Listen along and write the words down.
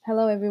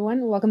Hello,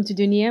 everyone. Welcome to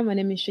Dunia. My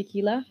name is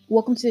Shakila.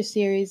 Welcome to the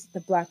series, The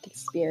Black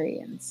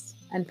Experience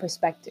and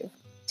Perspective.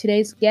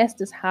 Today's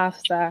guest is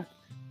Hafsa.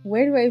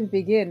 Where do I even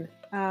begin?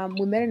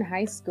 We met in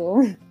high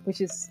school, which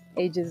is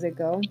ages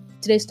ago.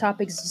 Today's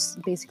topic is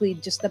basically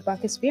just the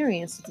Black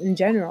experience in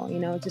general,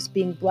 just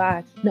being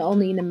Black, not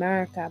only in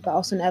America, but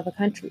also in other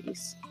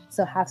countries.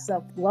 So,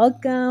 Hafsa,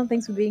 welcome.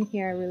 Thanks for being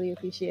here. I really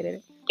appreciate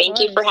it. Thank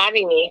you for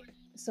having me.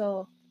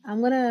 So,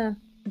 I'm going to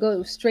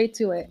go straight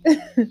to it.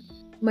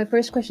 My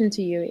first question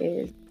to you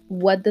is,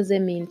 what does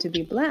it mean to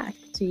be Black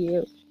to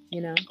you?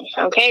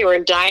 Okay, we're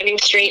diving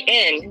straight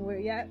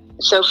in. Yeah.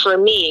 So for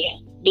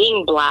me,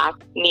 being Black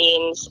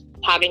means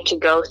having to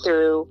go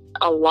through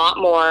a lot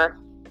more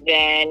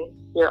than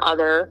your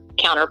other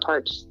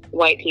counterparts,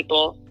 white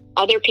people,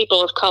 other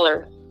people of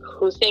color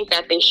who think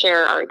that they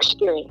share our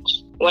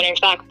experience, when in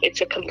fact it's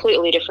a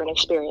completely different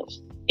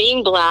experience.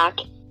 Being Black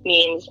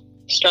means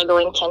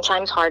struggling 10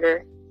 times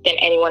harder than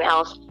anyone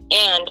else,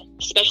 and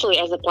especially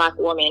as a Black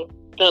woman,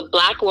 the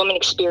Black woman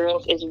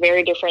experience is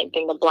very different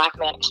than the Black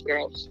man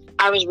experience.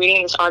 I was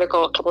reading this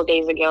article a couple of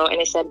days ago, and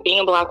it said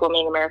being a Black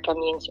woman in America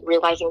means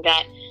realizing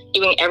that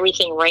doing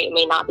everything right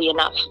may not be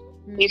enough.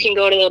 You can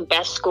go to the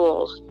best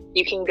schools.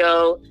 You can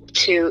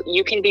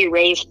be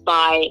raised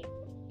by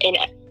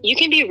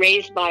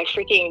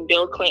freaking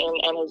Bill Clinton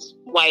and his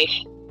wife,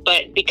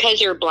 but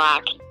because you're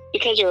Black,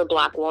 because you're a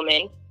Black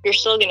woman, you're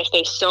still going to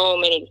face so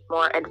many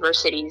more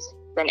adversities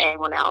than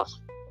anyone else.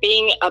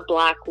 Being a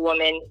Black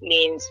woman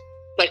means,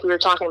 like we were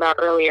talking about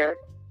earlier,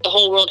 the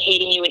whole world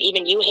hating you and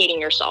even you hating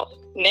yourself.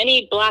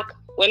 Many Black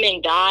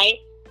women die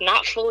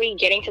not fully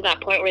getting to that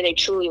point where they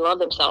truly love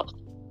themselves,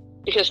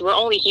 because we're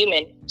only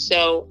human.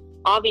 So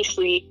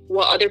obviously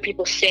what other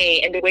people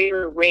say and the way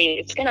we're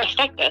raised, it's going to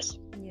affect us.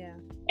 Yeah.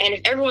 And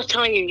if everyone's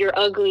telling you you're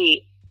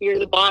ugly, you're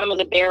the bottom of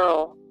the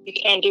barrel, you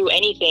can't do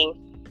anything,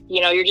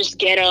 you're just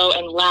ghetto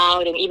and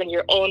loud, and even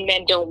your own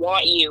men don't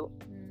want you,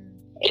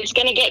 it's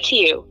going to get to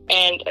you.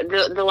 And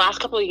the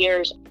last couple of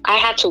years, I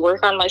had to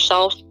work on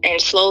myself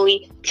and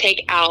slowly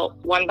take out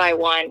one by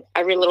one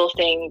every little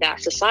thing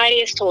that society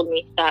has told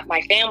me, that my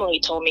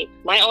family told me.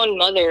 My own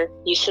mother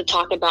used to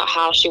talk about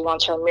how she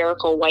wants her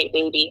miracle white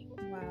baby.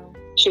 Wow.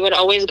 She would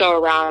always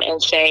go around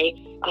and say,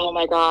 oh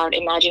my God,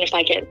 imagine if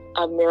I get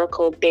a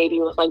miracle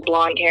baby with like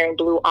blonde hair and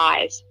blue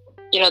eyes.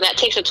 That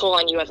takes a toll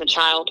on you as a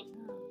child.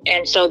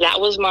 And so that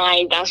was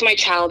my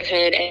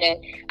childhood.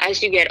 And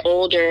as you get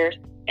older,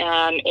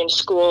 in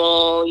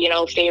school,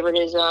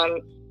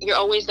 favoritism, you're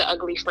always the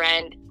ugly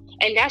friend.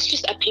 And that's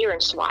just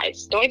appearance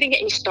wise. Don't even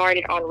get me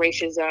started on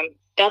racism.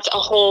 That's a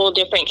whole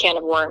different can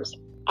of worms.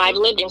 I've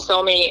lived in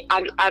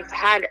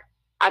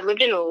I've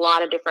lived in a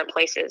lot of different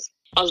places.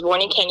 I was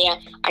born in Kenya.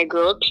 I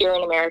grew up here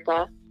in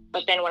America.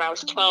 But then when I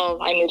was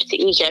 12, I moved to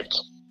Egypt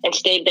and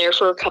stayed there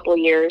for a couple of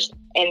years.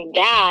 And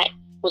that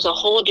was a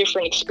whole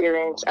different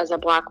experience as a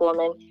Black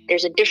woman.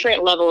 There's a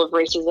different level of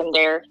racism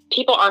there.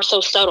 People aren't so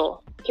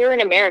subtle. Here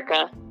in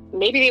America,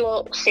 maybe they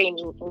won't say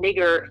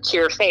nigger to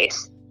your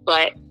face,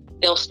 but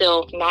they'll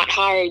still not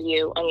hire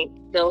you,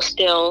 and they'll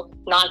still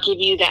not give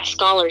you that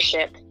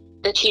scholarship.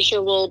 The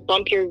teacher will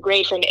bump your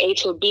grade from A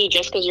to a B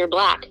just because you're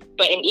Black.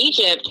 But in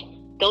Egypt,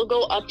 they'll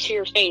go up to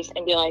your face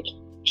and be like,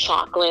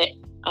 chocolate,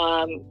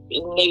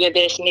 nigga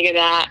this, nigga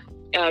that,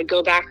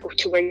 go back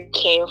to where you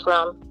came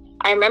from.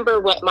 I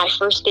remember my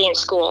first day in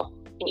school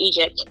in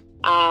Egypt.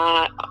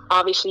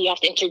 Obviously you have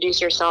to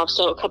introduce yourself.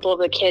 So a couple of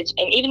the kids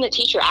and even the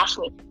teacher asked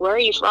me, where are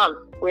you from?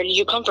 Where did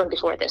you come from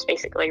before this,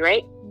 basically,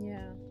 right?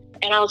 Yeah.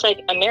 And I was like,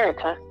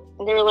 America.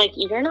 And they were like,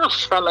 you're not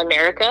from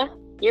America.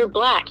 You're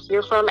Black.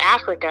 You're from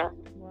Africa.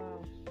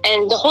 Wow.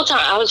 And the whole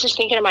time I was just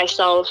thinking to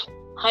myself,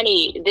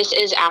 honey, this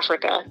is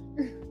Africa.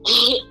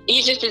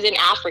 Egypt is in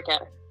Africa.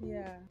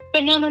 Yeah.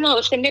 But no,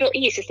 it's the Middle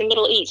East. It's the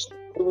Middle East.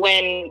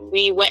 When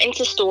we went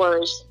into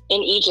stores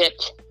in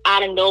Egypt,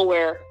 out of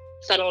nowhere,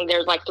 suddenly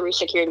there's like 3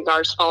 security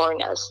guards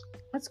following us.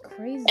 That's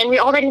crazy. And we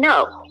already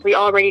know.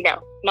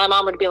 My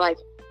mom would be like,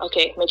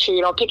 okay, make sure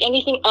you don't pick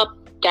anything up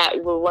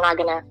that we're not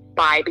going to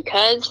buy,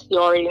 because you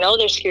already know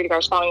there's security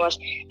guards following us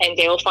and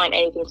they will find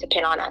anything to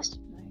pin on us.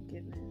 My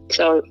goodness.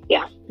 So,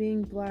 yeah.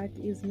 Being Black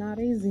is not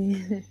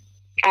easy.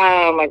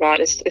 Oh my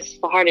God, it's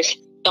the hardest.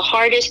 The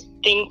hardest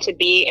thing to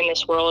be in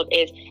this world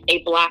is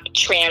a Black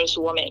trans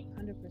woman.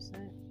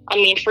 100%. I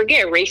mean,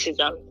 forget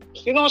racism.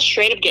 You're going to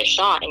straight up get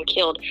shot and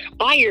killed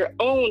by your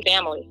own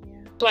family.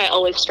 Yeah. That's why I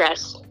always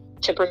stress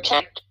to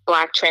protect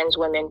Black trans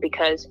women,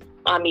 because,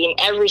 I mean,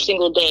 every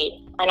single day,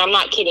 and I'm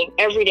not kidding,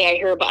 every day I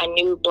hear about a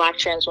new Black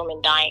trans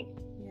woman dying.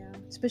 Yeah,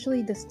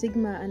 especially the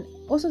stigma and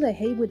also the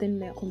hate within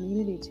that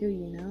community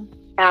too,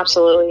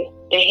 Absolutely.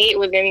 The hate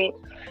within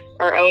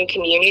our own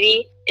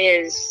community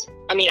is,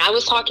 I mean, I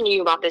was talking to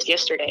you about this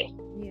yesterday.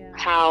 Yeah.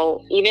 How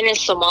even in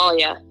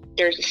Somalia,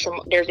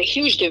 there's a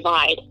huge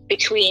divide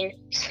between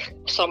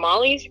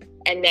Somalis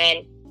and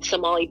then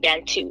Somali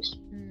Bantus.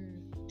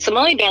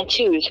 Somali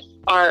Bantus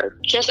are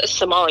just as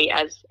Somali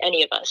as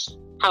any of us.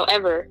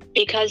 However,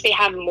 because they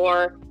have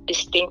more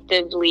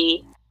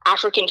distinctively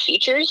African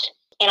features,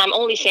 and I'm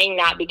only saying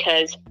that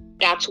because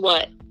that's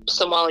what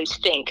Somalis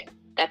think,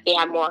 that they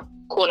have more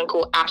quote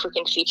unquote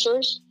African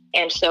features.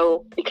 And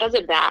so because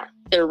of that,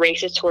 they're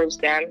racist towards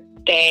them.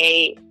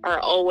 They are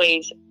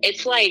always,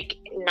 it's like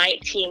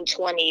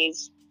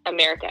 1920s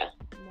America.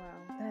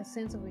 Wow, that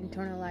sense of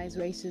internalized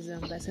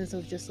racism, that sense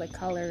of just like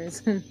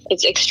colorism.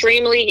 It's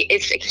extremely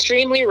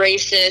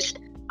racist.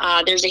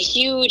 There's a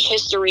huge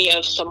history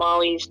of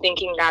Somalis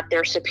thinking that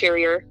they're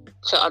superior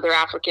to other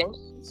Africans.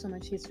 So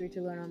much history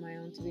to learn on my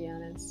own, to be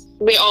honest.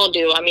 We all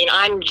do. I mean,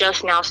 I'm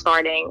just now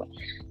starting.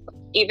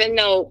 Even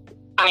though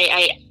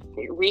I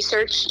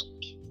researched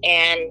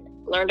and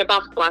learned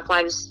about the Black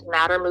Lives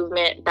Matter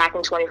movement back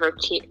in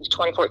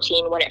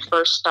 2014 when it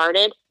first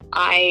started,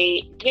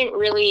 I didn't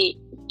really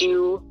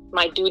do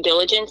my due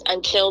diligence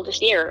until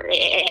this year.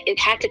 It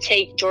had to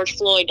take George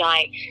Floyd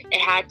dying. It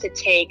had to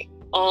take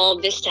all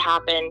this to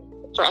happen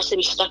for us to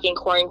be stuck in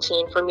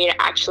quarantine, for me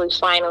to actually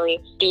finally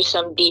do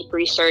some deep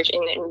research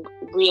and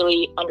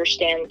really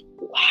understand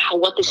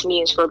what this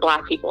means for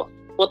Black people,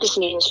 what this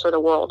means for the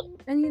world.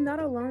 And you're not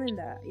alone in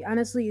that.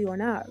 Honestly, you are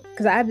not.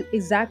 Because I have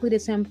exactly the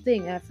same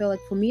thing. And I feel like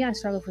for me, I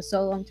struggled for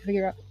so long to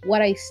figure out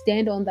what I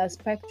stand on that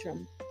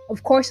spectrum.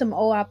 Of course, I'm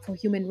all up for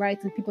human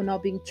rights and people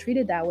not being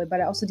treated that way,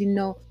 but I also didn't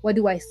know, what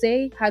do I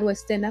say? How do I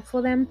stand up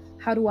for them?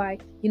 How do I,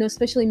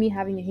 especially me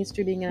having a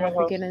history being an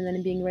African and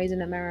then being raised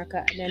in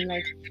America, and then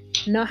like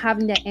not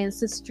having that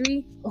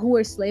ancestry who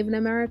were slave in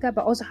America,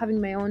 but also having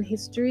my own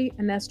history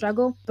and that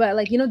struggle. But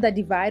like, that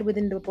divide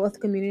within the both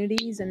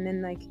communities, and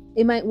then like,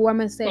 what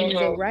am I saying? Is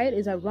it right?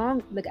 Is that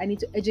wrong? Like, I need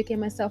to educate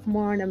myself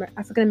more on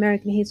African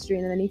American history,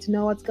 and then I need to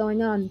know what's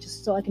going on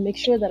just so I can make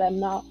sure that I'm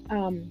not,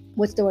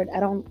 I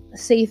don't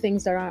say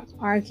things that are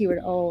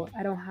accurate, or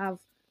I don't have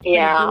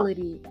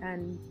credibility.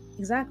 And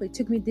exactly, it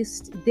took me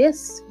this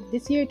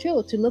year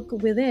too to look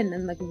within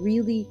and like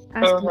really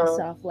ask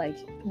myself, like,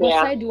 what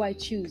side do I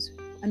choose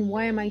and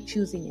why am I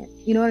choosing it?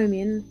 You know what I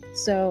mean?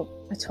 So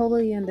I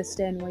totally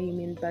understand what you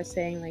mean by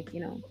saying, like,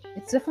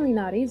 it's definitely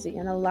not easy,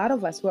 and a lot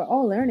of us, we're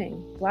all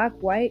learning. Black,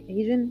 white,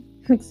 Asian,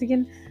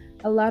 Mexican,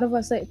 a lot of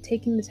us are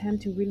taking the time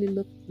to really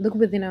look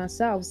within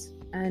ourselves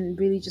and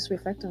really just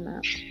reflect on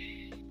that.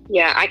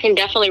 Yeah, I can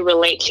definitely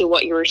relate to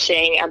what you were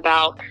saying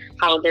about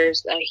how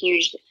there's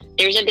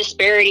a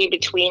disparity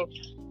between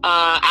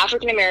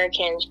African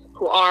Americans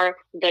who are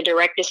the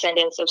direct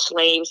descendants of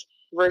slaves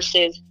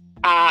versus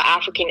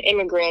African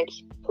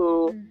immigrants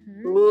who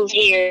moved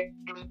here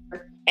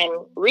and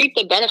reap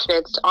the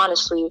benefits,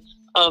 honestly,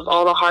 of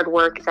all the hard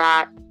work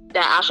that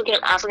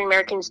African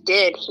Americans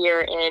did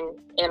here in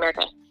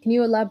America. Can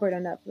you elaborate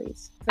on that,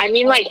 please? I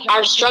mean, like,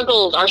 our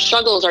struggles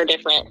are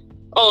different.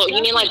 Oh,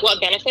 you mean like what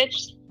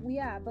benefits?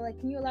 Yeah, but like,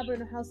 can you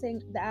elaborate on how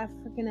saying the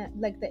African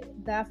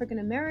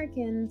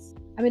Americans,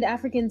 the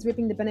Africans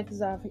reaping the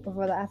benefits of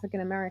the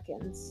African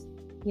Americans,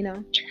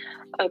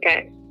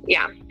 Okay,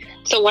 yeah.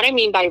 So what I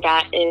mean by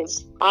that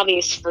is,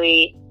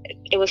 obviously,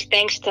 it was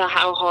thanks to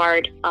how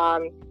hard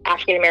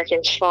African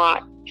Americans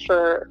fought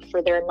for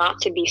there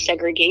not to be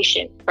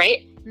segregation,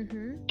 right?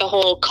 The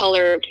whole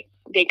colored,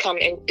 they come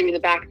in through the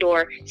back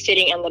door,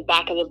 sitting on the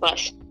back of the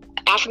bus.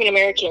 African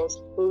Americans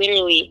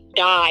literally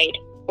died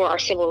for our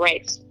civil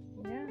rights.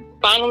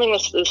 Finally, when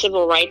the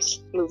civil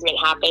rights movement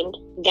happened,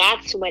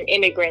 that's when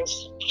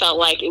immigrants felt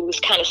like it was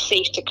kind of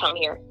safe to come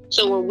here.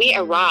 So when we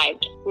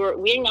arrived,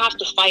 we didn't have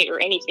to fight or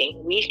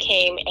anything. We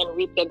came and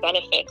reaped the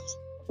benefits.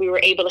 We were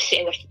able to sit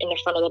in the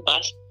front of the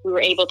bus. We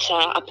were able to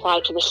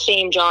apply to the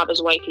same job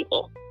as white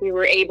people. We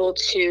were able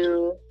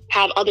to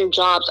have other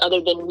jobs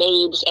other than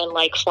maids and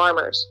like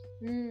farmers.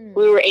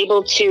 We were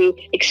able to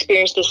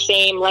experience the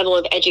same level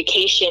of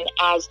education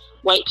as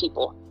white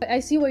people.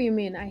 I see what you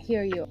mean. I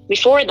hear you.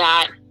 Before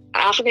that,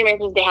 African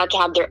Americans, they had to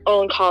have their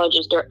own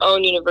colleges, their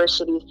own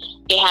universities.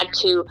 They had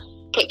to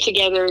put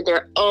together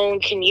their own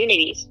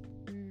communities.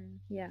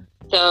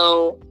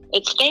 So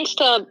it's thanks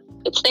to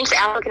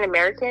African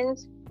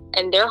Americans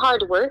and their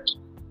hard work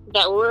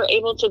that we're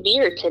able to be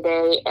here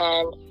today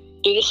and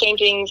do the same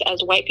things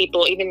as white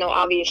people, even though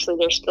obviously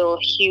there's still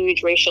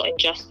huge racial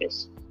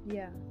injustice.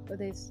 Yeah, but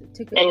they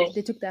took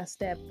that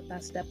step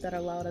that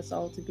allowed us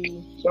all to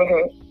be.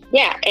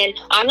 Yeah, and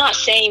I'm not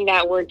saying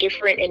that we're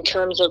different in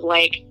terms of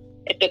like,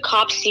 if the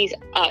cop sees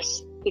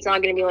us, he's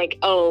not going to be like,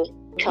 oh,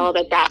 tell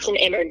that that's an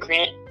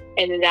immigrant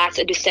and that's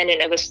a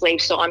descendant of a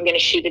slave, so I'm going to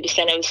shoot the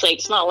descendant of a slave.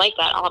 It's not like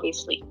that,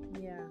 obviously.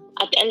 Yeah.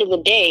 At the end of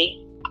the day,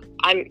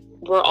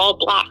 we're all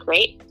Black,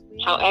 right?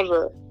 Yeah.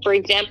 However, for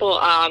example,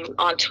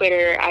 on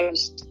Twitter, I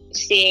was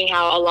seeing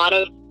how a lot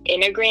of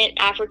immigrant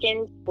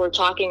Africans were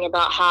talking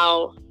about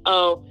how,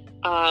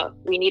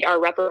 we need our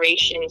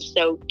reparations,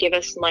 so give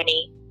us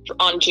money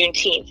on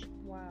Juneteenth.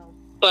 Wow.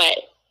 But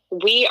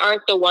we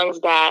aren't the ones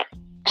that...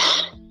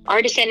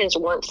 Our descendants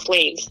weren't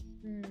slaves.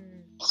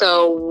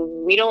 So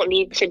we don't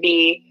need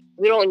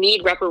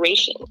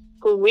reparations.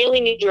 Who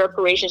really needs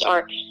reparations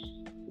are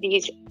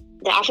the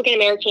African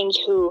Americans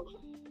who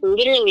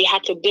literally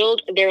had to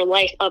build their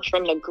life up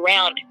from the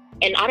ground,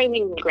 and not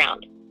even the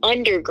ground,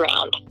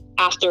 underground,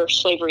 after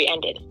slavery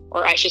ended,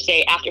 or I should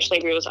say after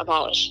slavery was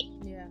abolished.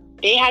 Yeah.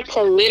 They had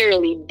to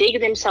literally dig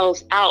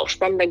themselves out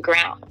from the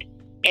ground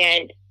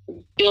and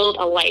build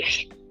a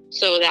life.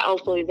 so that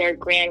hopefully their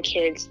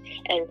grandkids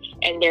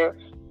and their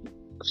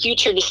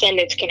future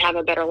descendants can have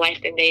a better life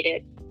than they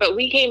did. But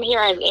we came here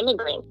as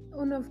immigrants.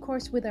 And of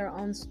course with our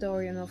own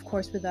story, and of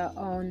course with our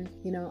own,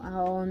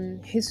 our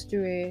own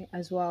history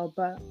as well.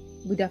 But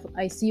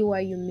I see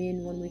what you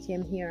mean when we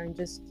came here, and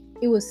just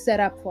it was set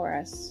up for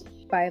us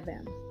by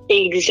them.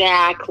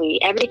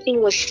 Exactly.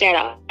 Everything was set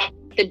up.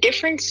 The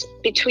difference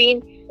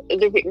between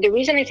the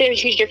reason I say there's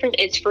a huge difference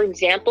is, for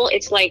example,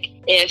 it's like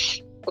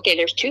if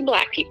there's two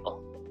black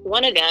people.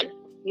 One of them,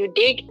 you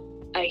dig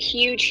a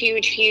huge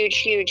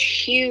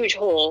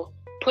hole,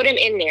 put him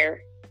in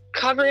there,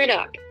 cover it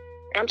up.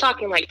 I'm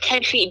talking like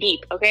 10 feet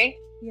deep, okay?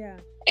 Yeah.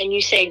 And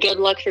you say, good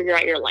luck, figure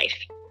out your life.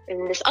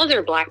 And this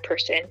other black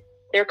person,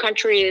 their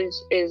country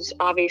is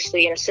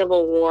obviously in a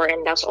civil war,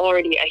 and that's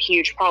already a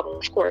huge problem,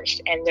 of course.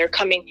 And they're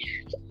coming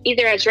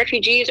either as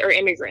refugees or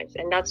immigrants.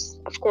 And that's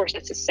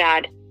a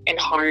sad and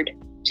hard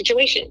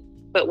situation.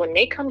 But when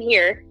they come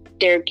here,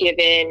 they're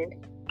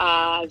given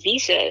a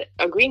visa,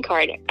 a green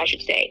card, I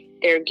should say.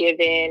 They're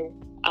given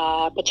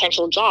a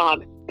potential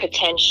job,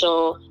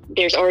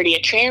 there's already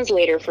a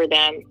translator for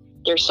them.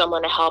 There's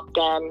someone to help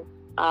them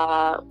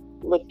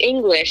with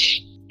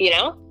English,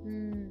 Yes.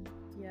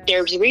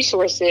 There's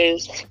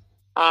resources,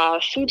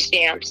 food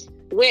stamps,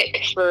 WIC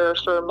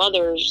for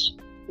mothers,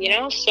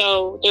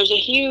 So there's a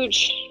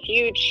huge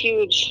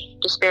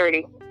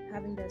disparity.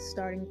 Having the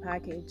starting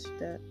package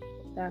that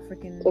the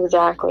African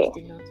exactly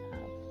did not have.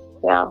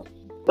 Yeah.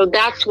 So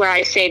that's where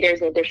I say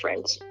there's a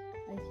difference.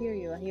 I hear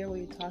you. I hear what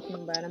you're talking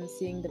about. I'm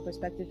seeing the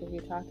perspective that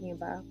you're talking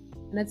about.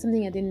 And that's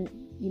something I didn't,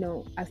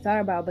 I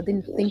thought about, but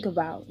didn't think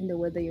about in the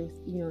way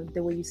that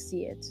the way you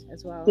see it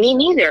as well. Me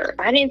neither.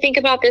 I didn't think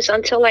about this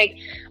until like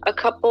a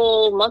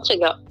couple months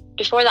ago.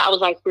 Before that, I was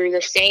like, we're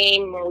the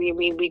same.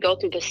 We go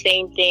through the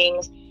same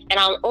things. And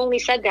I only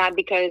said that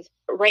because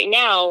right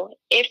now,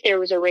 if there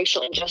was a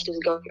racial injustice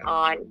going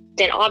on,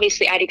 then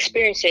obviously I'd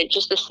experience it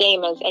just the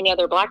same as any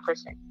other black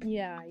person.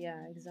 Yeah,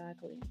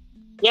 exactly.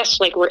 Yes,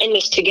 like we're in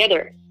this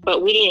together,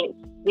 but we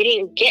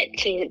didn't get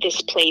to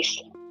this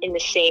place in the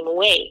same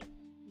way.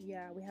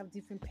 Yeah, we have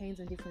different pains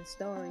and different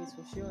stories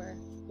for sure.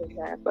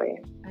 Exactly.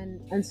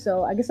 And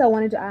so I guess I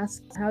wanted to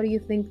ask, how do you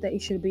think that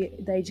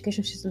the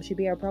education system should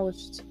be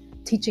approached,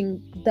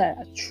 teaching the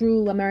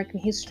true American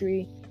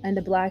history and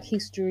the Black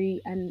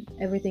history and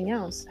everything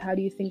else? How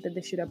do you think that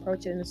they should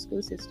approach it in the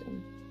school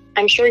system?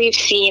 I'm sure you've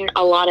seen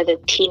a lot of the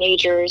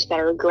teenagers that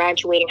are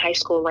graduating high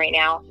school right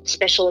now,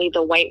 especially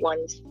the white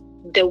ones,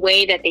 the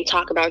way that they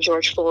talk about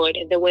George Floyd,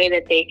 the way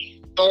that they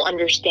don't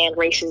understand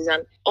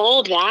racism.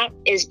 All that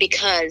is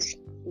because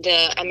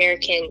the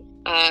American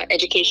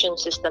education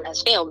system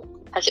has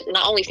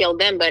not only failed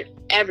them, but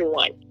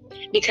everyone.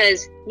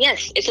 Because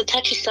yes, it's a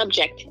touchy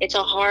subject. It's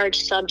a hard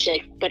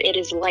subject, but it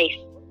is life.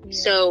 Yeah.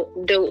 So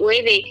the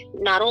way they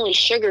not only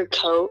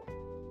sugarcoat,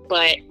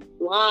 but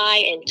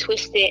lie and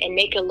twist it and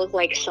make it look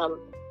like some,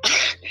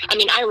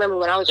 I remember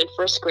when I was in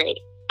first grade,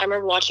 I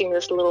remember watching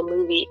this little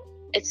movie.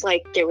 It's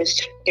like there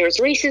was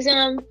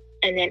racism,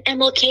 and then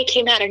MLK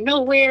came out of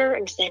nowhere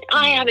and said,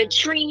 I have a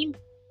dream,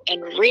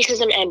 and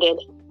racism ended.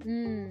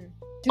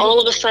 All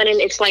of a sudden,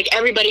 it's like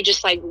everybody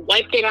just like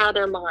wiped it out of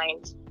their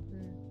minds.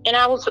 And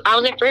I was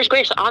in first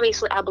grade, so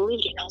obviously I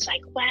believed it. And I was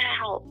like,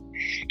 wow.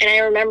 And I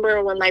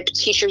remember when my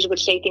teachers would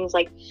say things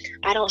like,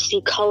 I don't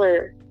see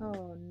color.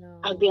 Oh, no.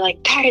 I'd be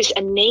like, that is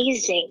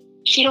amazing.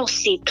 She don't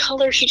see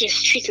color. She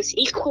just treats us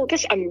equal.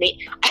 That's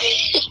amazing.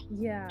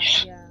 Yeah.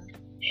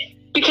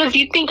 Because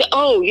you think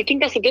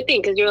that's a good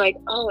thing, because you're like,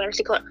 oh, I don't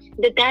see color.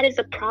 That is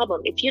a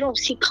problem. If you don't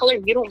see color,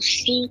 you don't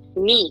see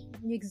me.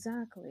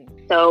 Exactly.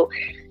 So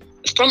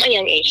from a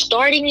young age,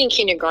 starting in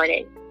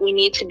kindergarten, we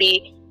need to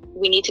be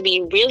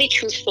really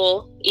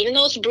truthful. Even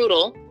though it's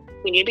brutal,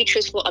 we need to be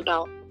truthful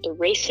about the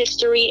race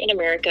history in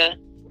America,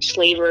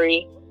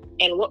 slavery,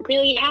 and what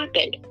really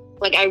happened.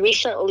 Like, I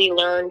recently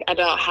learned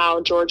about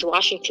how George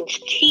Washington's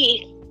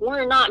teeth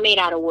were not made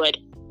out of wood.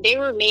 They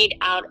were made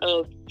out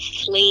of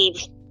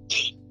slaves'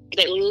 teeth.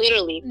 That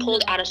literally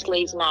pulled out of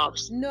slaves'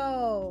 mouths.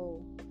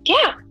 No.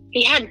 Yeah.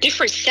 He had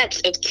different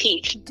sets of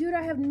teeth. Dude,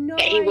 I have no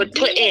that he idea. would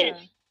put in.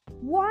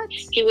 What?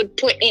 He would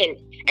put in.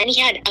 And he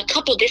had a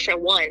couple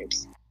different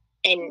ones.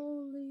 And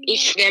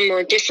each of them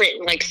were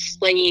different, like,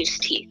 slaves'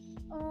 teeth.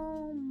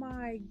 Oh,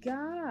 my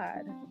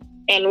God.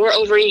 And we're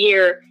over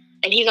here,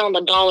 and he's on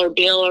the dollar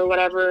bill or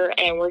whatever,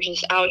 and we're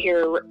just out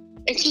here.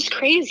 It's just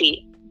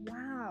crazy.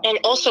 Wow. And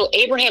also,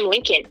 Abraham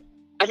Lincoln.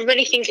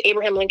 Everybody thinks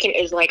Abraham Lincoln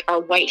is, like,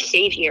 our white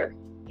savior.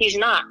 He's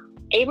not.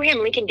 Abraham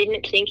Lincoln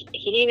didn't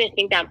even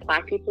think that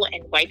black people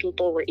and white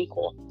people were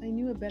equal. I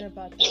knew a bit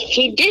about that.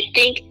 He did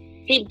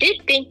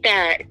think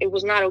that it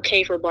was not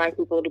okay for black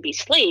people to be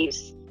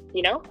slaves,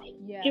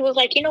 Yeah. He was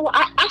like, what,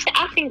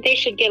 I think they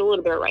should get a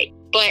little bit right.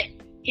 But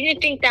he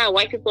didn't think that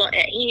white people,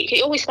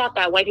 he always thought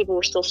that white people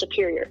were still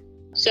superior.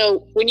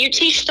 So when you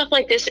teach stuff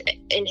like this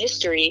in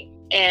history,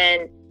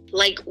 and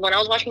like when I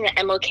was watching the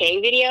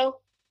MLK video,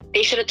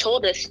 they should have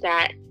told us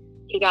that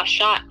he got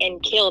shot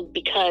and killed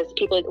because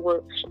people didn't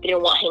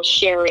want him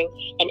sharing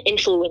and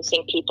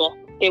influencing people.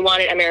 They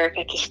wanted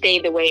America to stay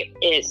the way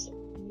it is.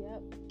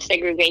 Yep.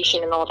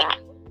 segregation and all that.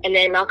 And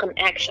then Malcolm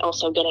X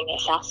also getting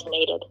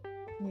assassinated.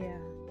 Yeah.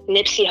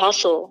 Nipsey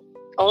Hussle.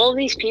 All of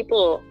these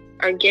people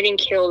are getting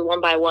killed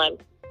one by one.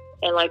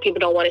 And like people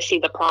don't want to see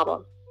the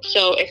problem.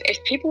 So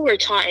if people were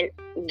taught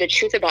the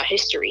truth about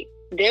history,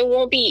 they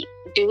won't be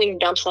doing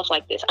dumb stuff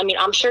like this. I mean,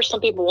 I'm sure some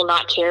people will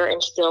not care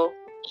and still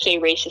say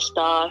racist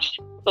stuff.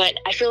 But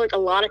I feel like a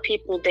lot of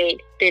people,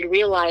 they'd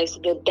realize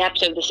the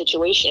depth of the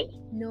situation.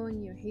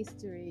 Knowing your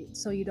history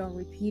so you don't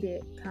repeat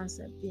it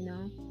concept, you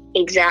know?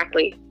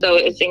 Exactly. So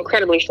it's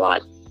incredibly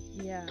flawed.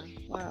 Yeah.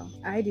 Wow.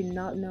 I did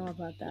not know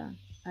about that.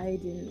 I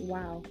didn't.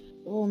 Wow.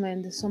 Oh,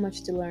 man, there's so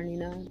much to learn, you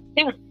know?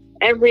 Yeah.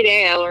 Every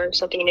day I learn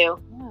something new.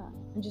 Yeah.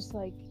 I'm just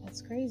like,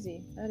 that's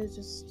crazy. That is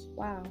just,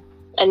 wow.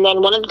 And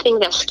then one of the things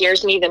that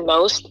scares me the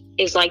most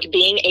is like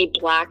being a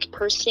Black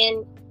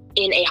person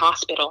in a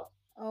hospital.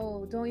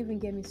 Oh, don't even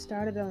get me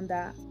started on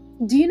that.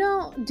 Do you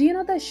know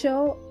that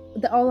show,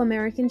 the All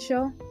American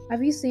show?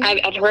 Have you seen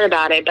it? I've heard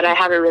about it, but I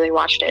haven't really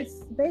watched it.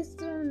 It's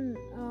based on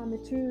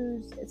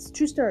it's a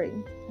true story.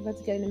 I'm about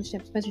to get named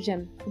Spencer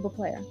Jem, football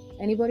player.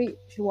 Anybody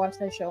should watch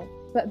that show.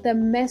 But the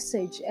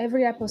message,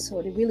 every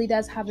episode, it really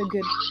does have a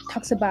good,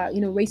 talks about,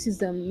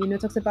 racism,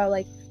 talks about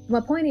like, my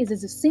point is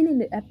there's a scene in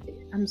the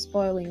I'm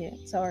spoiling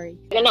it, sorry.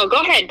 No,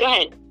 go ahead.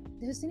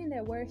 There's a scene in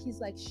there where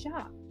he's like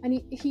shot,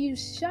 and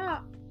he's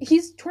shot.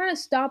 He's trying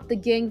to stop the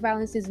gang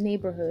violence in his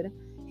neighborhood.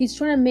 He's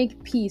trying to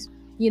make peace,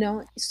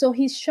 so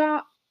he's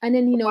shot, and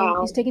then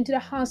Wow. he's taken to the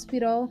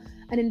hospital,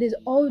 and then there's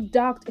all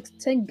doctors.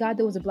 Thank God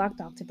there was a Black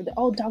doctor, but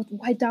all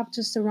white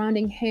doctors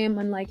surrounding him,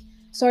 and like,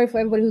 sorry for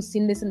everybody who's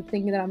seen this and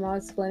thinking that I'm not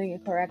explaining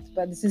it correct,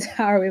 but this is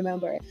how I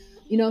remember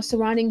it.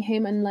 Surrounding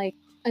him, and like,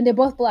 and they're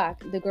both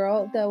Black. The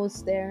girl that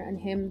was there and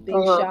him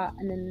being shot,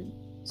 and then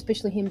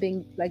especially him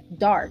being like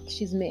dark,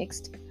 she's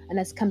mixed, and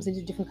that comes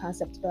into different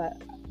concepts, but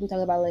we'll talk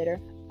about it later.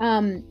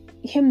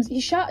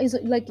 He shot is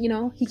like,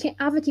 he can't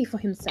advocate for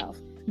himself.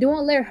 They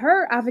won't let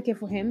her advocate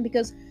for him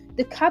because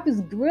the cop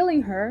is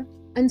grilling her,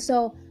 and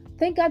so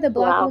thank God the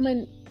Black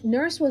woman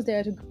nurse was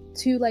there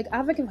to like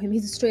advocate for him.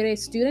 He's a straight A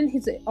student.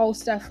 He's an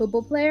all-star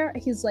football player.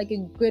 He's like a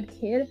good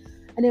kid,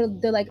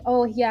 and they're like,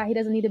 oh yeah, he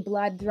doesn't need a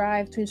blood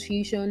drive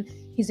transfusion.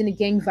 He's in a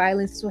gang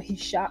violence, so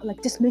he's shot.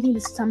 Like just making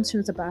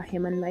assumptions about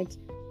him and like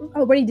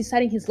already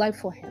deciding his life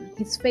for him,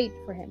 his fate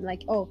for him.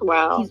 Like,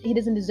 he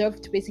doesn't deserve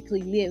to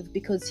basically live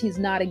because he's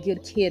not a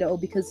good kid, or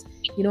because,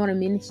 you know what I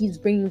mean, he's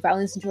bringing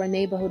violence into our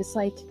neighborhood. It's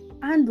like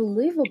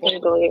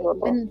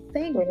unbelievable. And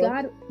thank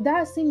God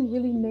that scene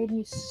really made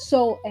me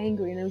so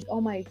angry, and I was, oh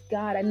my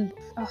God, and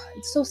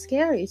it's so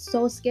scary. It's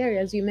so scary,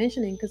 as you're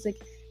mentioning, because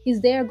like he's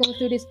there going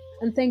through this,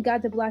 and thank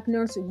God the Black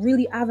nurse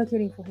really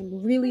advocating for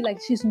him, really, like,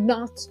 she's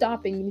not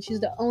stopping, and she's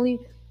the only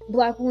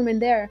Black woman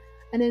there.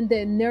 And then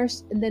the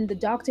nurse, and then the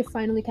doctor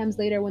finally comes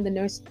later when they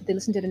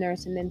listen to the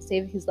nurse and then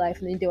save his life.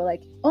 And then they were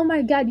like, oh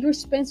my God, you're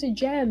Spencer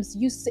Jems.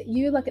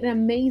 You're like an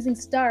amazing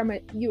star.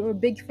 You're a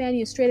big fan.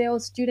 You're a straight A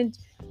student.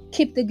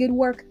 Keep the good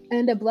work.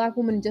 And the Black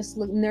woman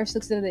nurse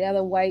looks at the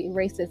other white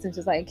racist and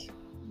just like,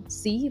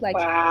 see, like,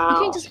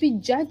 you can't just be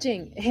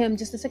judging him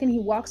just the second he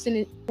walks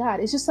in. God,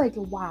 it's just like,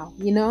 wow,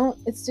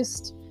 it's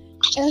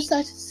such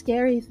a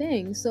scary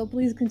thing. So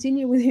please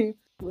continue with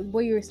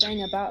what you were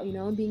saying about,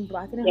 being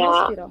Black in a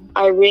hospital.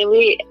 I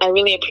really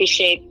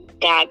appreciate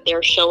that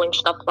they're showing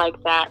stuff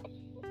like that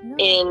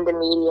in the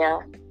media,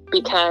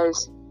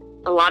 because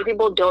a lot of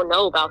people don't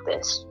know about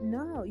this.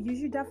 No, you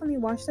should definitely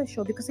watch that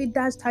show because it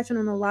does touch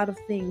on a lot of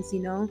things,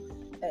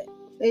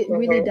 it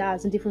really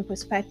does, in different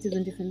perspectives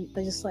and different,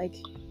 just like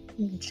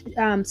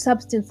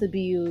substance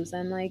abuse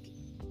and like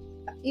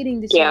eating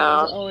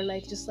disorders or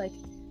like just like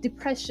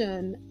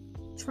depression,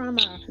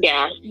 trauma.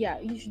 Yeah,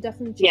 you should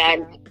definitely check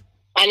it out.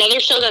 Another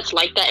show that's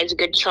like that is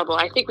Good Trouble.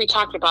 I think we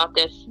talked about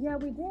this. Yeah,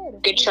 we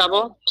did. Good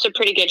Trouble. It's a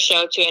pretty good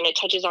show too, and it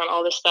touches on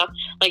all this stuff.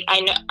 Like I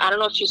don't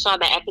know if you saw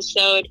the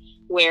episode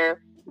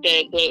where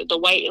the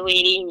white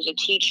lady who's a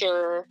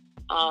teacher,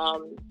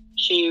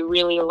 she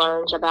really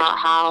learns about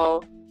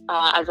how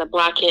as a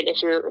Black kid,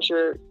 if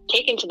you're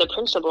taken to the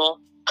principal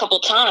a couple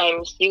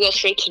times, you go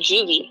straight to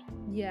juvie.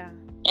 Yeah.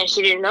 And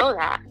she didn't know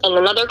that. And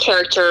another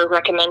character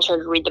recommends her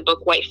to read the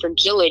book White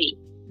Fragility.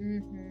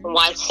 And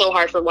why it's so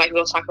hard for white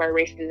people to talk about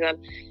racism.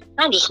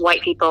 Not just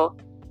white people.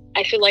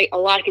 I feel like a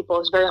lot of people,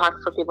 it's very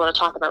hard for people to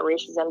talk about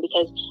racism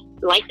because,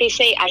 like they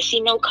say, I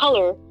see no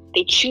color.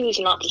 They choose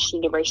not to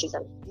see the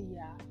racism.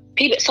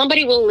 Yeah.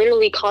 Somebody will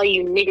literally call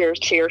you nigger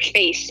to your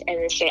face and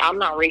then say, I'm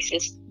not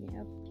racist.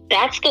 Yep.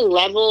 That's the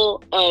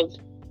level of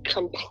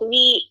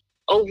complete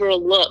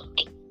overlook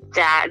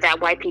that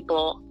white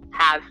people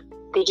have.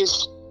 They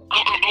just,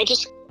 I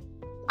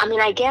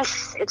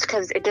guess it's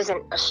because it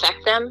doesn't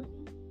affect them.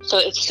 So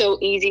it's so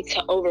easy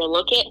to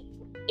overlook it,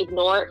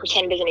 ignore it,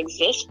 pretend it doesn't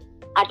exist.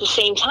 At the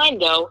same time,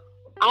 though,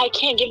 I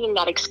can't give them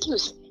that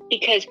excuse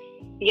because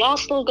y'all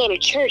still go to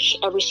church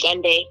every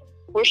Sunday,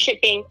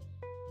 worshiping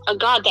a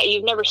God that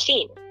you've never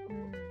seen.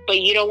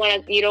 But you don't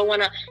want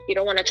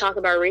to talk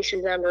about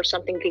racism or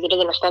something because it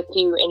doesn't affect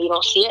you and you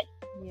don't see it.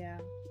 Yeah.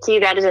 See,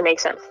 that doesn't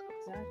make sense.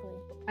 Exactly.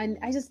 And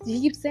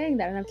he keeps saying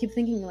that, and I keep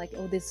thinking like,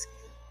 oh, this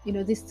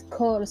this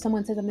code,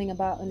 someone said something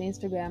about on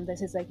Instagram that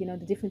says, like,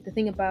 the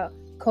thing about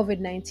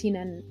COVID-19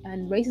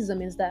 and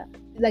racism is that,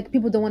 like,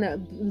 people don't want to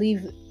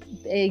believe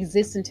it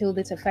exists until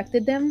it's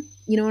affected them.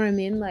 You know what I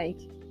mean? Like,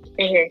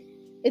 Mm-hmm.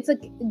 it's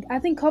like, I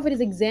think COVID is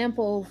an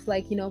example of,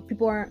 like,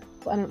 people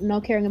aren't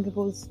not caring on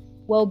people's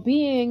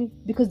well-being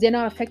because they're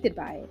not affected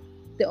by it.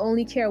 They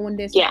only care when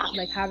they're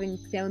like having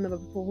family member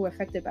people who are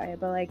affected by it.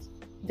 But, like,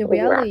 the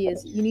reality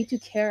is you need to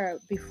care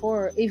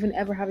before even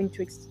ever having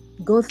to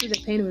go through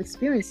the pain of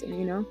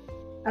experiencing,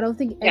 I don't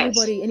think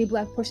anybody, any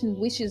Black person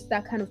wishes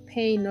that kind of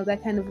pain or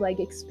that kind of, like,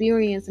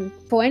 experience and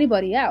for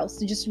anybody else.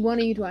 They just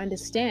want you to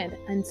understand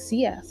and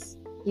see us,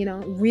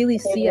 really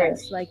see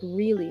us, like,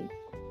 really.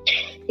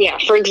 Yeah,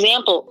 for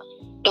example,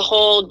 the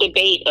whole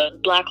debate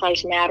of Black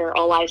Lives Matter,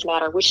 All Lives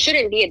Matter, which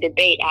shouldn't be a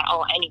debate at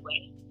all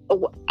anyway.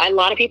 A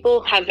lot of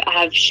people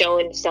have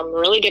shown some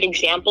really good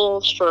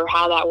examples for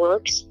how that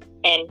works,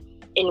 and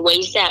in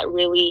ways that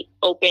really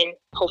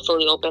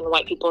hopefully open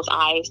white people's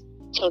eyes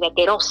so that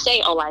they don't say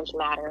all lives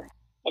matter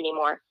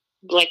anymore.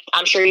 Like,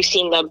 I'm sure you've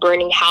seen the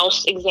burning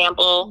house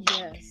example.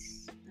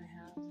 Yes,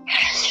 I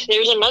have.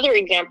 There's another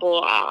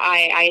example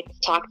I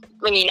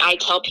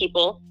tell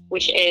people,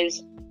 which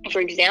is, for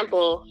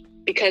example,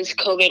 because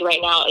COVID right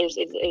now is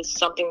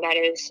something that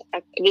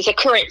is a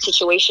current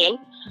situation.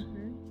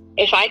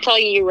 If I tell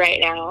you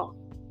right now,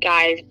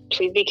 guys,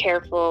 please be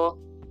careful.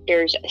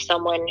 There's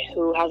someone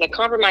who has a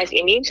compromised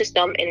immune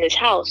system in this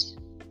house.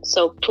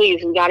 So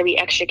please, we got to be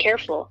extra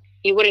careful.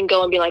 You wouldn't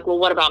go and be like, well,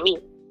 what about me?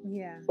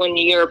 Yeah. When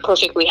you're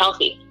perfectly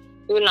healthy.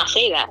 You would not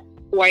say that.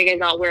 Why are you guys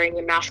not wearing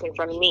your mask in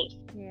front of me?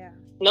 Yeah.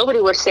 Nobody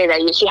would say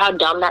that. You see how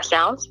dumb that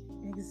sounds?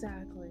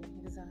 Exactly.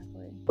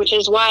 Which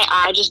is why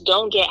I just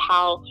don't get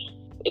how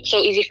it's so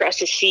easy for us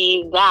to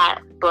see that,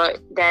 but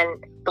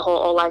then the whole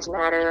All Lives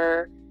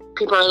Matter,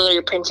 people are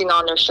literally printing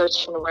on their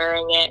shirts and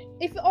wearing it.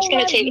 It's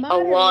going to take a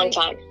long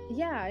time.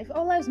 Yeah, if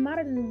all lives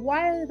matter, then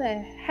why the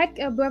heck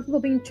are Black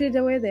people being treated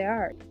the way they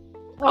are?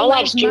 All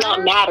lives do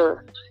not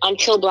matter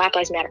until Black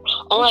Lives Matter.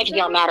 All lives do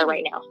not matter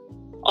right now.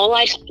 All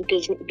lives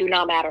do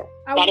not matter.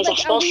 That is a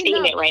false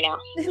statement right now.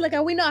 Like,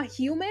 are we not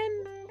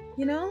human?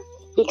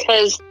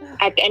 Because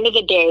at the end of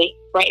the day,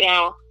 right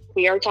now,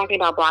 we are talking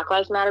about Black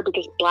Lives Matter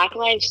because Black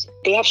lives,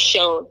 they have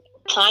shown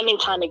time and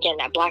time again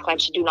that Black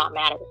lives do not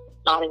matter.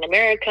 Not in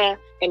America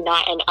and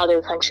not in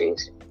other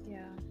countries. Yeah.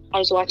 I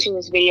was watching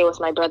this video with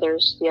my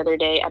brothers the other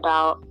day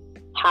about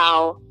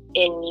how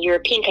in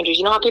European countries,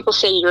 you know how people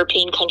say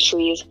European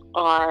countries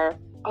are,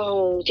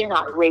 they're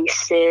not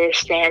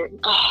racist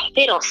and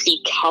they don't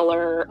see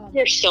color.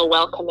 They're so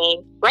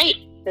welcoming, right?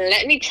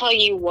 Let me tell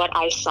you what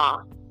I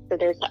saw. So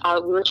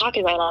we were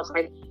talking about it, and I was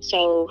like,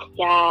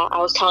 I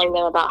was telling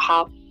them about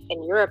how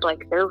in Europe,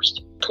 like, they're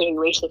pretty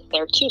racist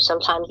there too,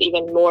 sometimes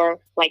even more,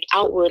 like,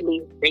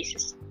 outwardly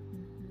racist.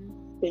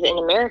 Because in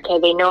America,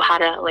 they know how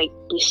to, like,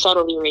 be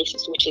subtly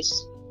racist, which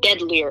is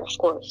deadlier, of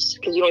course,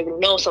 because you don't even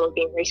know someone's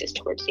being racist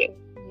towards you.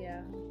 Yeah.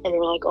 And they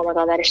were like, oh my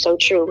God, that is so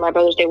true. My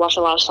brothers, they watch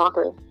a lot of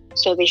soccer.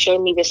 So they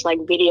showed me this, like,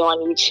 video on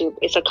YouTube.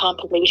 It's a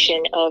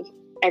compilation of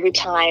every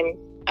time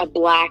a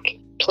Black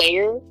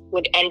player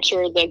would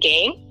enter the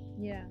game,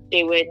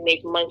 they would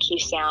make monkey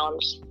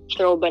sounds,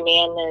 throw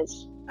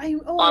bananas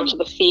onto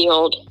the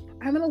field.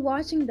 I remember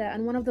watching that,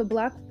 and one of the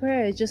Black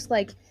players just,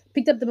 like,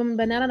 picked up the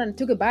banana and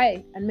took a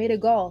bite and made a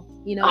goal,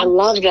 I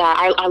love that.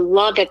 I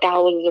love that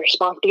was the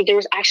response, because there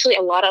was actually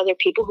a lot of other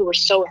people who were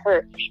so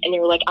hurt, and they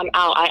were like, I'm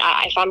out.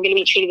 If I'm going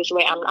to be treated this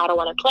way, I don't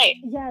want to play.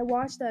 Yeah, I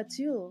watched that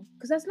too,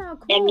 because that's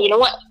not cool. And you know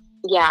what?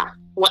 Yeah.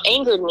 What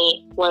angered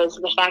me was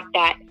the fact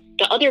that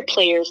the other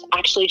players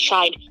actually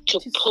tried to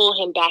pull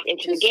him back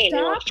into the game. They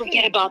were like,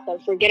 forget about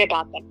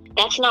them.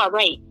 That's not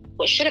right.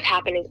 What should have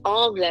happened is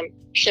all of them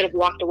should have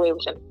walked away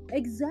with him.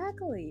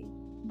 Exactly.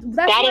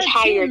 That is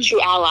how you're a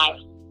true ally.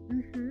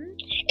 Mm-hmm.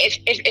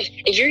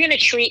 If you're gonna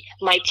treat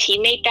my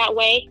teammate that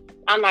way,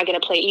 I'm not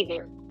gonna play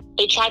either.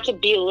 They tried to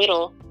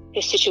belittle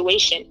his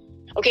situation.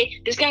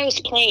 Okay, this guy was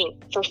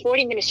playing for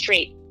 40 minutes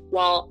straight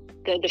while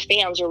the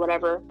fans or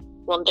whatever,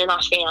 well, they're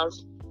not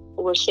fans,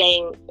 were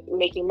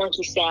making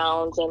monkey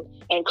sounds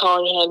and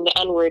calling him the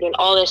N-word and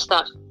all this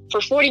stuff.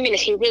 For 40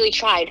 minutes, he really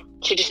tried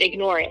to just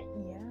ignore it.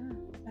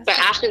 But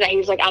after that, he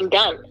was like, I'm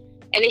done.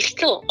 And they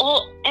still,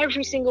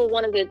 every single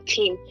one of the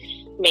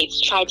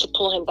teammates tried to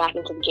pull him back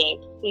into the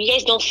game. You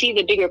guys don't see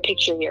the bigger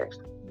picture here.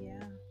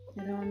 Yeah,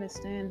 I don't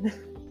understand.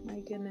 My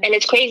goodness. And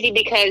it's crazy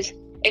because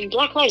if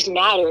Black Lives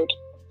Mattered,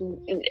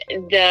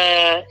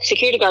 the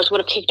security guards would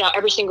have kicked out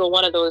every single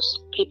one of those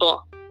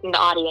people in the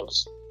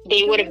audience.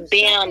 They would have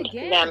banned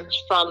them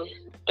from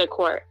the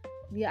court.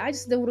 Yeah,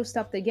 they would have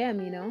stopped the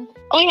game,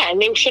 Oh, yeah,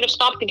 and they should have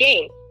stopped the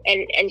game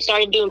and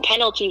started doing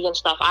penalties and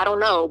stuff. I don't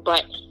know,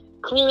 but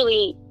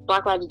clearly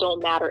Black lives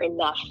don't matter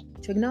enough.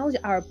 To acknowledge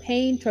our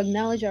pain, to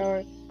acknowledge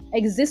our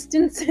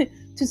existence,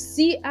 to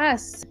see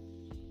us,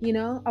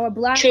 our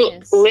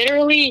blackness. To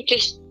literally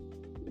just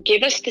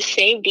give us the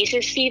same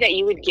decency that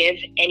you would give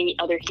any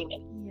other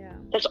human.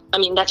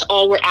 That's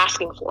all we're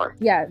asking for.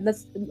 Yeah,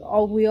 that's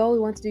all we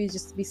want to do is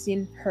just be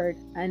seen, heard,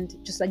 and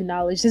just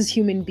acknowledged as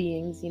human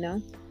beings,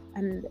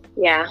 And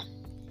yeah,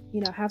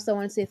 Hafsa, I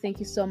want to say thank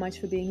you so much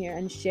for being here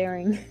and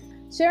sharing.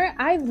 Sharon,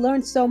 I've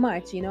learned so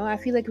much. I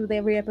feel like with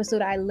every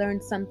episode, I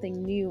learned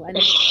something new, and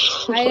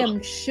I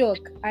am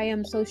shook. I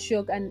am so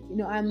shook, and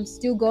I'm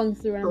still going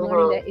through and I'm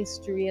learning that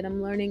history, and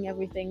I'm learning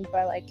everything.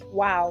 But like,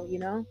 wow,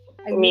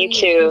 I Me really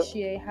too.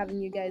 appreciate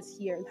having you guys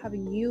here,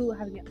 having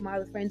my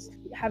other friends,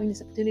 having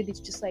this opportunity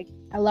to just like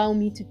allow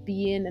me to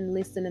be in and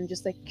listen and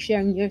just like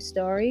sharing your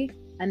story.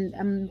 And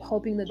I'm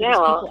hoping that there's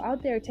people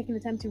out there taking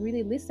the time to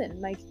really listen,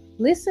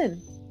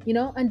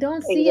 and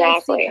don't see I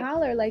see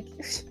color, like.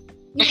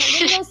 When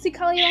you don't see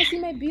color, you don't see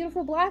my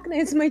beautiful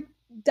blackness, my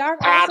dark,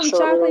 awesome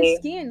chocolate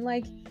skin.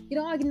 Like, you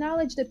don't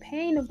acknowledge the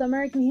pain of the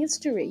American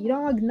history. You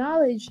don't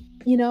acknowledge,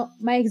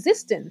 my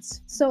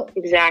existence. So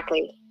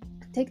exactly.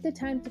 Take the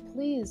time to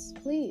please,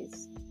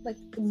 like,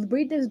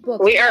 read this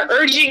book. We are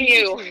urging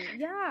you.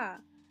 Yeah.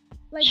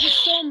 Like,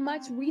 there's so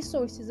much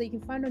resources that you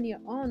can find on your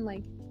own.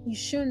 Like, you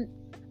shouldn't,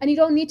 and you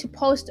don't need to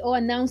post or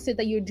announce it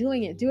that you're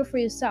doing it. Do it for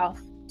yourself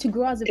to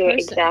grow as a person.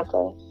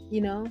 Exactly.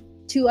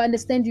 To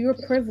understand your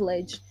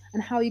privilege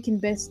and how you can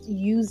best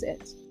use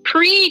it.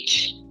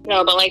 Preach!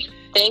 No, but like,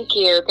 thank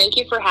you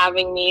for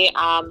having me.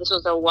 This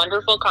was a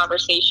wonderful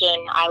conversation.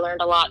 I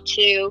learned a lot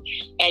too,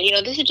 and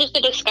this is just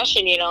a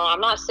discussion.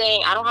 I'm not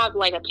saying I don't have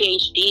like a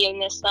PhD in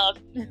this stuff.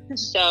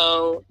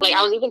 So like,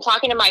 I was even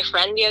talking to my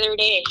friend the other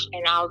day,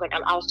 and I was like,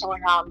 I was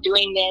telling her how I'm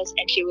doing this,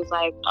 and she was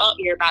like, "Oh,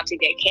 you're about to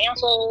get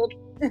canceled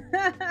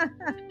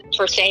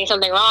for saying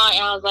something wrong,"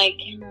 and I was like,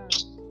 no.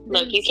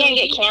 Look, you can't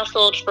get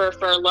canceled for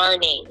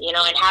learning,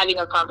 and having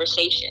a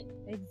conversation.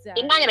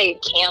 Exactly. You're not gonna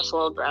get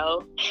canceled,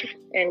 bro.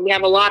 And we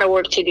have a lot of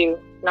work to do,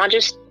 not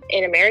just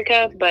in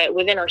America, but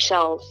within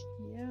ourselves.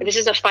 Yeah. This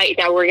is a fight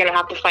that we're gonna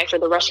have to fight for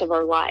the rest of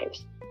our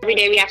lives. Every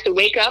day we have to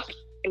wake up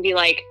and be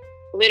like,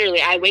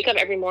 literally, I wake up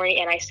every morning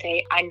and I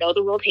say, I know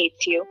the world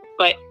hates you,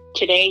 but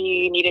today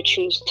you need to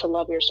choose to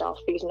love yourself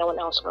because no one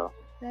else will.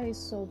 That is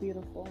so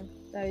beautiful.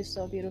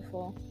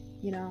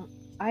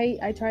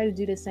 I try to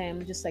do the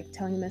same, just like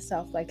telling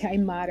myself like I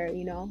matter,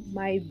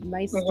 my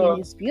skin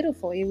is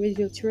beautiful. It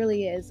really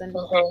truly is. And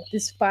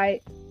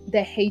despite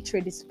the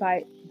hatred,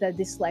 despite the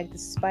dislike,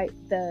 despite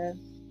the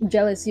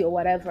jealousy or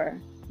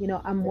whatever,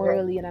 I'm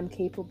morally and I'm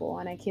capable,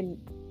 and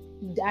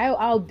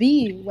I'll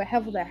be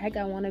wherever the heck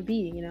I want to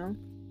be,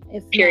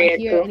 if not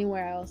here,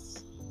 anywhere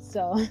else.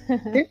 So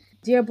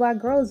dear Black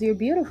girls, you're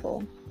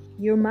beautiful.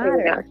 You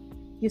matter.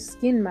 Your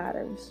skin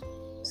matters.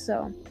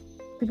 So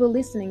people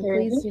listening,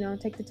 please,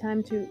 take the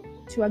time to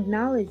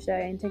acknowledge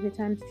that, and take the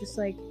time to just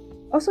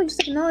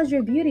acknowledge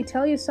your beauty.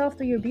 Tell yourself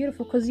that you're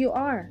beautiful, because you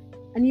are,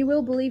 and you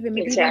will believe it.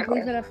 Maybe you don't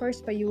believe it at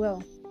first, but you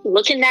will.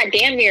 Look in that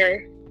damn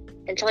mirror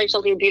and tell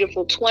yourself you're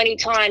beautiful 20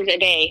 times a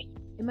day,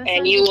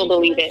 and you will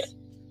believe it.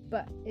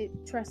 But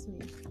trust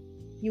me,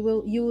 you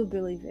will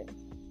believe it.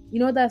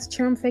 That's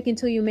term fake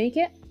until you make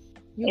it.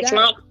 It's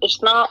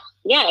not.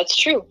 Yeah, it's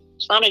true.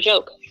 It's not a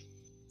joke.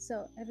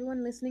 So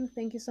everyone listening,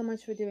 thank you so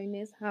much for doing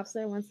this.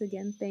 Hafsa, once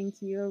again,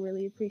 thank you. I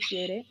really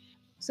appreciate it.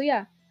 So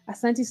yeah,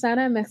 asante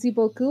sana, merci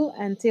beaucoup.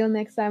 Until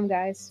next time,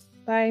 guys.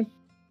 Bye.